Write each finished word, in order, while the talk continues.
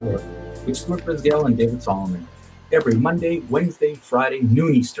with Stuart Brisgel and David Solomon every Monday, Wednesday, Friday,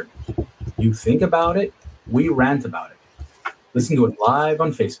 noon Eastern. You think about it, we rant about it. Listen to it live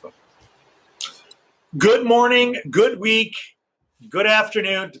on Facebook. Good morning, good week, good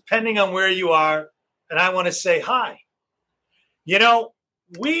afternoon, depending on where you are. And I want to say hi. You know,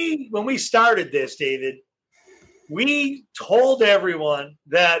 when we started this, David, we told everyone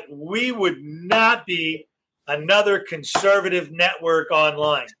that we would not be another conservative network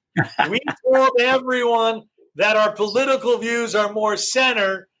online. We told everyone that our political views are more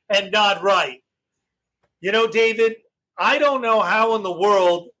center and not right. You know, David, I don't know how in the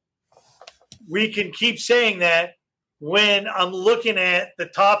world we can keep saying that when I'm looking at the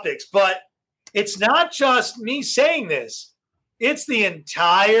topics, but it's not just me saying this. It's the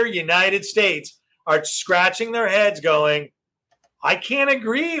entire United States are scratching their heads going, I can't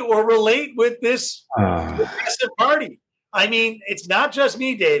agree or relate with this progressive party. I mean, it's not just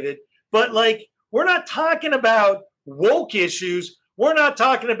me, David, but like, we're not talking about woke issues. We're not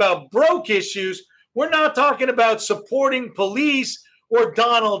talking about broke issues. We're not talking about supporting police or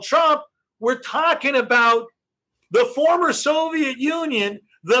Donald Trump. We're talking about the former Soviet Union,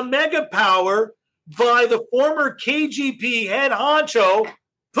 the mega power by the former KGB head honcho,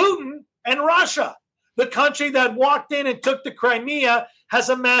 Putin, and Russia. The country that walked in and took the Crimea has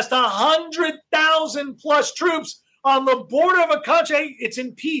amassed 100,000 plus troops on the border of a country. It's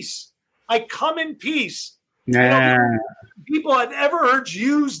in peace. I come in peace. Yeah. You know, people I've ever heard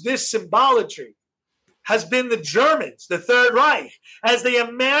use this symbolatry has been the Germans, the Third Reich, as they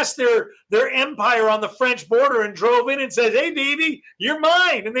amassed their empire on the French border and drove in and said, hey, baby, you're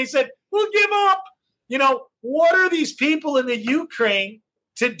mine. And they said, we'll give up. You know, what are these people in the Ukraine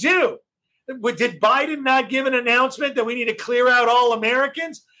to do? Did Biden not give an announcement that we need to clear out all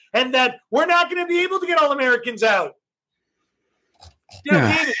Americans and that we're not going to be able to get all Americans out? You know,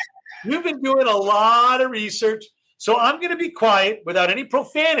 David, you've been doing a lot of research, so I'm going to be quiet without any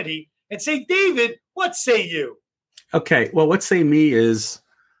profanity and say, David, what say you? Okay, well, what say me is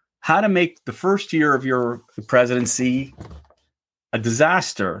how to make the first year of your presidency a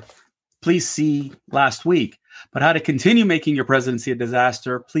disaster. Please see last week. But how to continue making your presidency a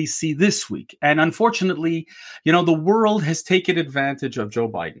disaster, please see this week. And unfortunately, you know, the world has taken advantage of Joe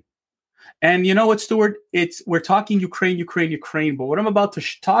Biden. And you know what, Stuart? We're talking Ukraine, but what I'm about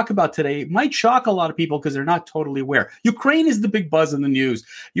to talk about today might shock a lot of people because they're not totally aware. Ukraine is the big buzz in the news.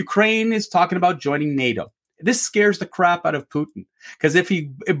 Ukraine is talking about joining NATO. This scares the crap out of Putin because if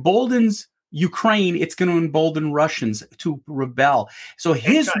he emboldens Ukraine, it's going to embolden Russians to rebel. So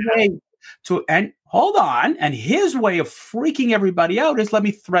his way to, and hold on, and his way of freaking everybody out is let me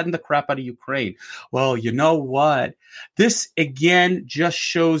threaten the crap out of Ukraine. Well, you know what? This again just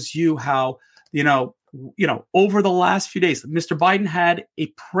shows you how, you know, over the last few days, Mr. Biden had a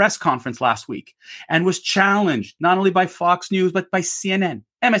press conference last week and was challenged not only by Fox News, but by CNN,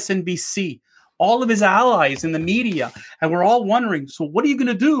 MSNBC, all of his allies in the media. And we're all wondering, so what are you going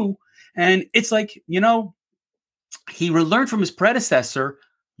to do? And it's like, you know, he learned from his predecessor,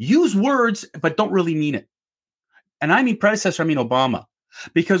 use words, but don't really mean it. And I mean predecessor, I mean Obama.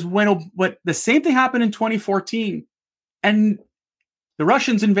 Because when the same thing happened in 2014, and the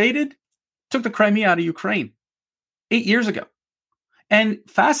Russians invaded, took the Crimea out of Ukraine 8 years ago. And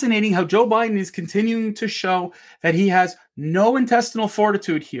fascinating how Joe Biden is continuing to show that he has no intestinal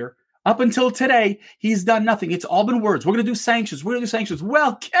fortitude here. Up until today, he's done nothing. It's all been words. We're going to do sanctions. We're going to do sanctions.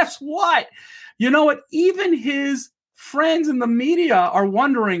 Well, guess what? You know what? Even his friends in the media are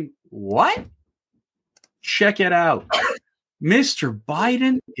wondering, what? Check it out. Mr.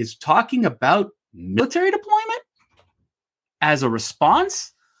 Biden is talking about military deployment as a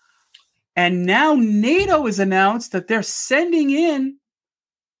response. And now NATO has announced that they're sending in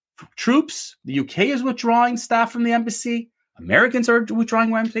troops. The UK is withdrawing staff from the embassy. Americans are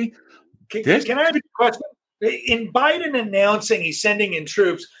withdrawing embassy. Can I ask you a question? In Biden announcing he's sending in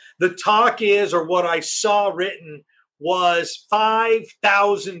troops, the talk is, or what I saw written, was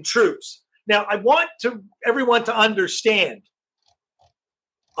 5,000 troops. Now, I want everyone to understand,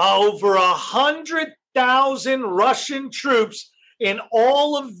 over 100,000 Russian troops in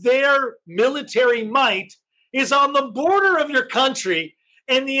all of their military might is on the border of your country,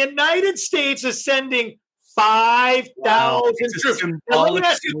 and the United States is sending 5,000 troops. Now, let me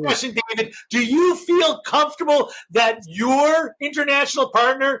ask you a question, David. Do you feel comfortable that your international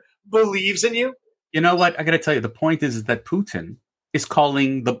partner believes in you? You know what? I got to tell you, the point is that Putin is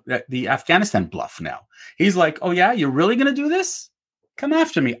calling the Afghanistan bluff now. He's like, oh, yeah, you're really going to do this? Come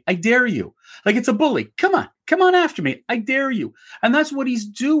after me. I dare you. Like it's a bully. Come on after me. I dare you. And that's what he's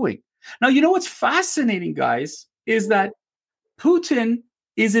doing. Now, you know what's fascinating, guys, is that Putin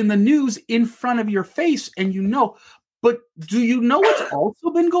is in the news in front of your face, and you know. But do you know what's also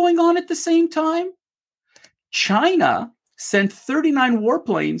been going on at the same time? China sent 39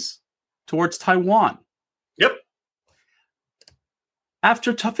 warplanes towards Taiwan. Yep.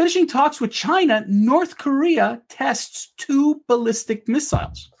 After finishing talks with China, North Korea tests 2 ballistic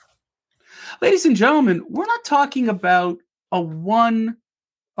missiles. Ladies and gentlemen, we're not talking about a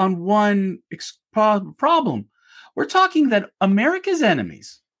one-on-one problem. We're talking that America's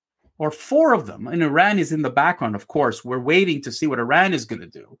enemies, or 4 of them, and Iran is in the background, of course. We're waiting to see what Iran is going to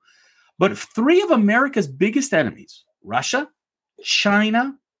do. But 3 of America's biggest enemies, Russia,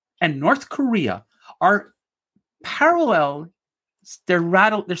 China, and North Korea, are parallel. They're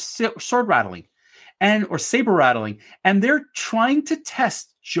sword rattling or saber rattling, and they're trying to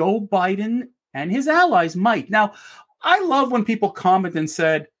test Joe Biden and his allies' might. Now, I love when people comment and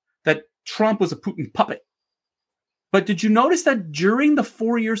said that Trump was a Putin puppet. But did you notice that during the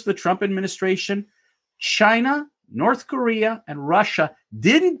 4 years of the Trump administration, China, North Korea, and Russia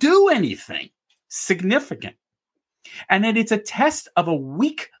didn't do anything significant? And that it's a test of a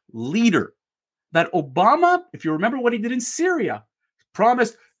weak leader. That Obama, if you remember what he did in Syria,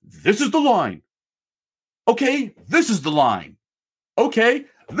 promised, this is the line. Okay, this is the line. Okay,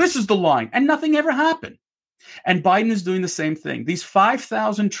 this is the line. And nothing ever happened. And Biden is doing the same thing. These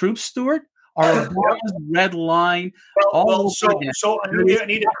 5,000 troops, Stuart, are Obama's red line. So I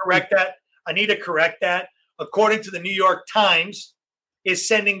need to correct that. I need to correct that. According to the New York Times, is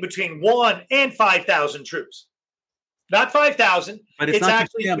sending between 1 and 5,000 troops. Not 5,000. But it's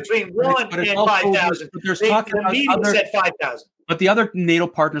actually between 1 and 5,000. The meeting said 5,000. But the other NATO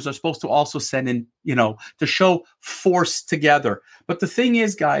partners are supposed to also send in, to show force together. But the thing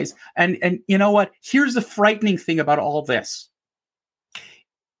is, guys, and you know what? Here's the frightening thing about all this.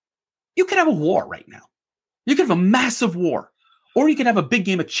 You could have a war right now. You could have a massive war, or you could have a big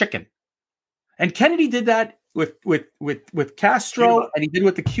game of chicken. And Kennedy did that with Castro, and he did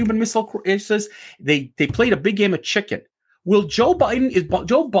with the Cuban Missile Crisis. They played a big game of chicken. Will Joe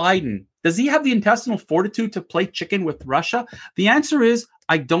Biden, does he have the intestinal fortitude to play chicken with Russia? The answer is,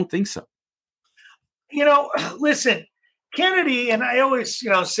 I don't think so. Listen, Kennedy, and I always,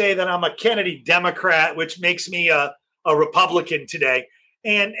 say that I'm a Kennedy Democrat, which makes me a Republican today.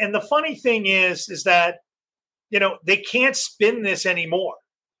 And the funny thing is that, they can't spin this anymore.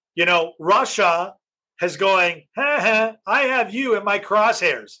 Russia has going, I have you in my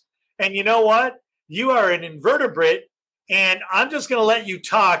crosshairs. And you know what? You are an invertebrate, and I'm just going to let you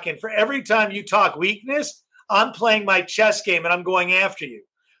talk. And for every time you talk weakness, I'm playing my chess game and I'm going after you.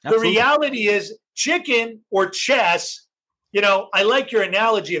 Absolutely. The reality is chicken or chess, I like your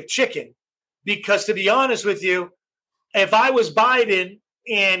analogy of chicken, because to be honest with you, if I was Biden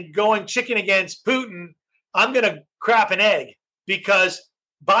and going chicken against Putin, I'm going to crap an egg, because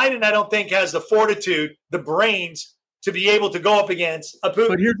Biden, I don't think, has the fortitude, the brains to be able to go up against a Putin.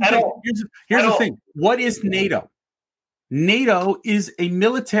 But here's the thing. What is NATO? NATO is a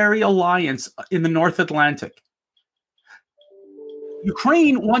military alliance in the North Atlantic.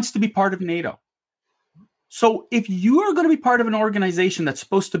 Ukraine wants to be part of NATO. So if you are going to be part of an organization that's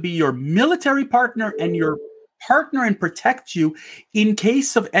supposed to be your military partner and your partner and protect you in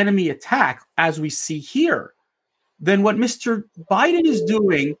case of enemy attack, as we see here, then what Mr. Biden is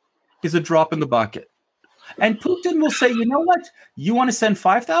doing is a drop in the bucket. And Putin will say, you know what? You want to send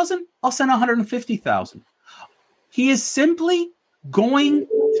 5,000? I'll send 150,000. He is simply going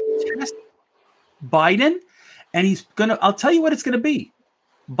to test Biden, and I'll tell you what it's going to be.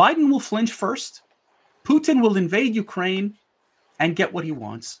 Biden will flinch first. Putin will invade Ukraine and get what he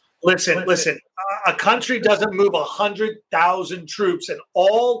wants. Listen. A country doesn't move 100,000 troops and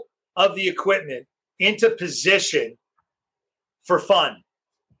all of the equipment into position for fun.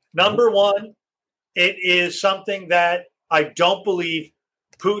 Number one, it is something that I don't believe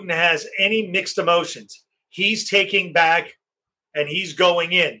Putin has any mixed emotions. He's taking back and he's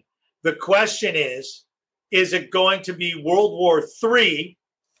going in. The question is it going to be World War III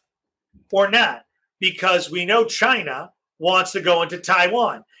or not? Because we know China wants to go into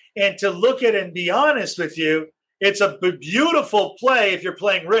Taiwan. And to look at and be honest with you, it's a beautiful play if you're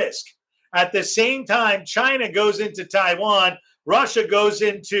playing Risk. At the same time, China goes into Taiwan, Russia goes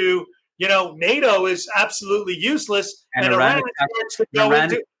into, NATO is absolutely useless. And Iran attacks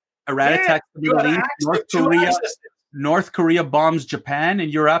the Middle East. North Korea bombs Japan,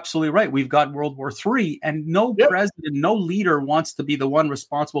 and you're absolutely right. We've got World War III, and no president, no leader wants to be the one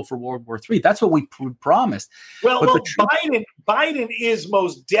responsible for World War III. That's what we promised. Biden is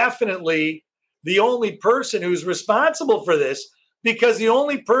most definitely the only person who's responsible for this, because the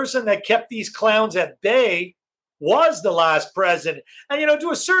only person that kept these clowns at bay was the last president. And, to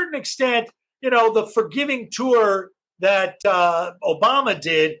a certain extent, the forgiving tour that Obama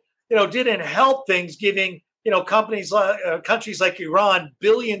did, didn't help things, giving, countries like Iran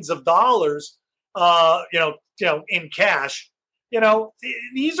billions of dollars, in cash.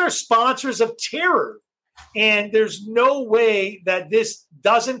 These are sponsors of terror. And there's no way that this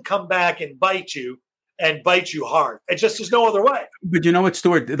doesn't come back and bite you hard. It just there's no other way. But you know what,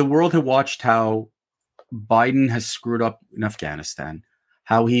 Stuart? The world had watched how Biden has screwed up in Afghanistan,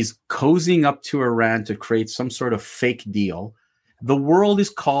 how he's cozying up to Iran to create some sort of fake deal. The world is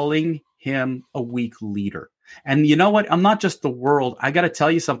calling him a weak leader. And you know what? I'm not just the world. I got to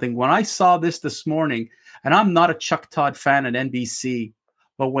tell you something. When I saw this morning, and I'm not a Chuck Todd fan at NBC,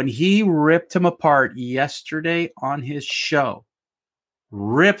 but when he ripped him apart yesterday on his show,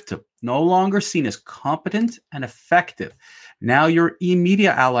 ripped him, no longer seen as competent and effective. Now your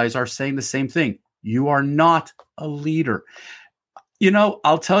e-media allies are saying the same thing. You are not a leader.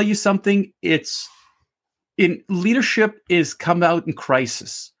 I'll tell you something. Leadership is come out in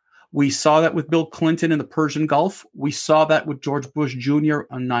crisis. We saw that with Bill Clinton in the Persian Gulf. We saw that with George Bush Jr.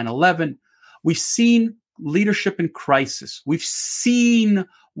 on 9/11. We've seen leadership in crisis. We've seen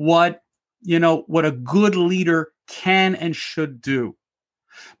what a good leader can and should do.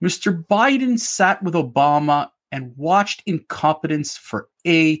 Mr. Biden sat with Obama and watched incompetence for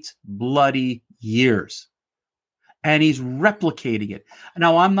 8 bloody years. And he's replicating it.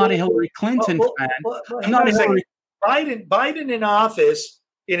 Now, I'm not a Hillary Clinton fan. I'm not a Hillary. Biden in office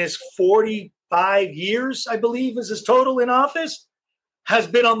in his 45 years, I believe, is his total in office, has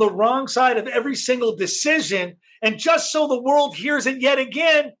been on the wrong side of every single decision. And just so the world hears it yet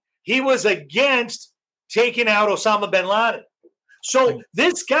again, he was against taking out Osama bin Laden. So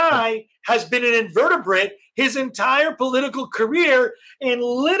this guy has been an invertebrate his entire political career and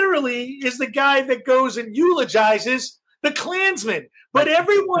literally is the guy that goes and eulogizes the Klansmen. But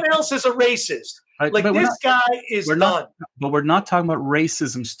everyone else is a racist. Like this guy is done. But we're not talking about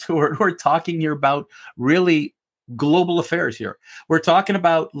racism, Stuart. We're talking here about really global affairs here. We're talking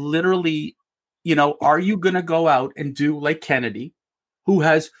about literally, are you going to go out and do like Kennedy, who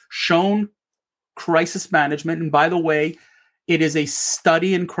has shown crisis management? And by the way, it is a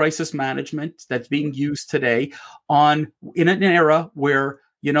study in crisis management that's being used today in an era where,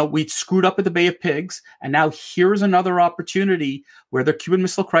 we screwed up at the Bay of Pigs. And now here's another opportunity where the Cuban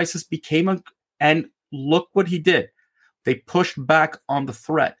Missile Crisis became and look what he did. They pushed back on the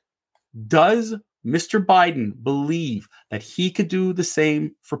threat. Does Mr. Biden believe that he could do the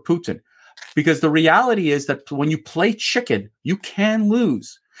same for Putin? Because the reality is that when you play chicken, you can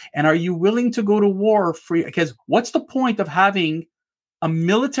lose. And are you willing to go to war free? Because what's the point of having a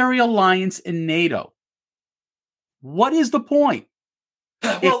military alliance in NATO? What is the point?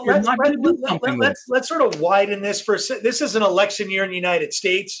 Well, let's sort of widen this for a second. This is an election year in the United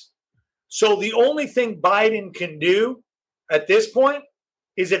States. So the only thing Biden can do at this point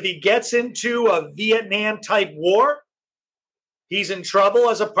is if he gets into a Vietnam type war, he's in trouble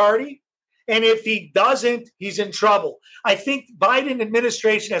as a party. And if he doesn't, he's in trouble. I think Biden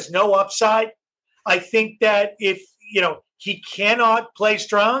administration has no upside. I think that if, he cannot play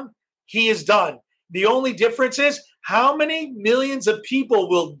strong, he is done. The only difference is how many millions of people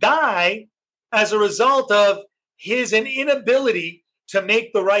will die as a result of his inability to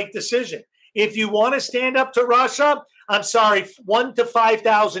make the right decision. If you want to stand up to Russia, I'm sorry, 1 to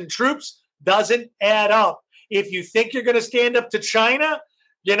 5,000 troops doesn't add up. If you think you're going to stand up to China,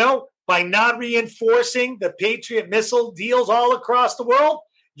 by not reinforcing the Patriot missile deals all across the world,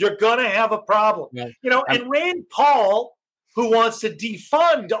 you're going to have a problem. Yeah. And Rand Paul, who wants to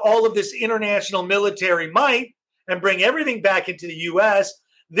defund all of this international military might and bring everything back into the U.S.,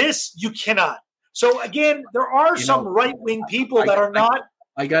 this you cannot. So again, there are some right-wing people that are not.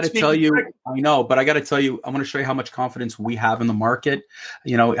 I got to tell you, I know, but I got to tell you, I'm going to show you how much confidence we have in the market.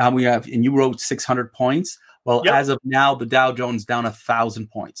 How we have, and you wrote 600 points. Well, as of now, the Dow Jones down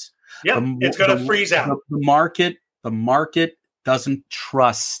 1,000 points. Yep, it's going to freeze out. The market doesn't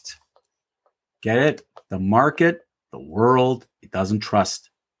trust. Get it? The market, the world, it doesn't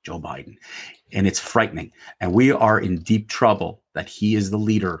trust Joe Biden. And it's frightening. And we are in deep trouble that he is the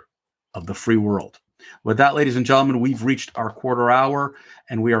leader of the free world. With that, ladies and gentlemen, we've reached our quarter hour,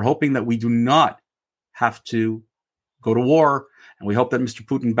 and we are hoping that we do not have to go to war. And we hope that Mr.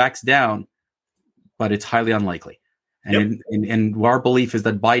 Putin backs down, but it's highly unlikely. And, and our belief is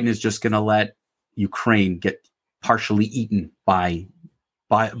that Biden is just going to let Ukraine get partially eaten by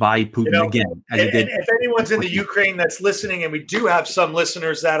Putin again. And if anyone's in the Ukraine that's listening, and we do have some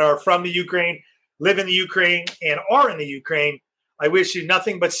listeners that are from the Ukraine, live in the Ukraine, and are in the Ukraine, I wish you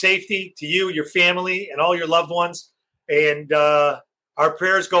nothing but safety to you, your family, and all your loved ones. And our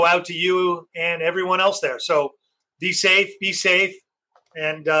prayers go out to you and everyone else there. So be safe,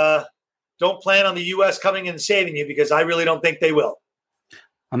 and don't plan on the U.S. coming and saving you, because I really don't think they will.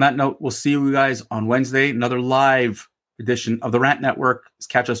 On that note, we'll see you guys on Wednesday. Another live edition of the Rant Network.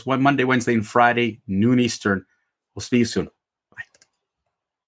 Catch us Monday, Wednesday, and Friday, noon Eastern. We'll see you soon.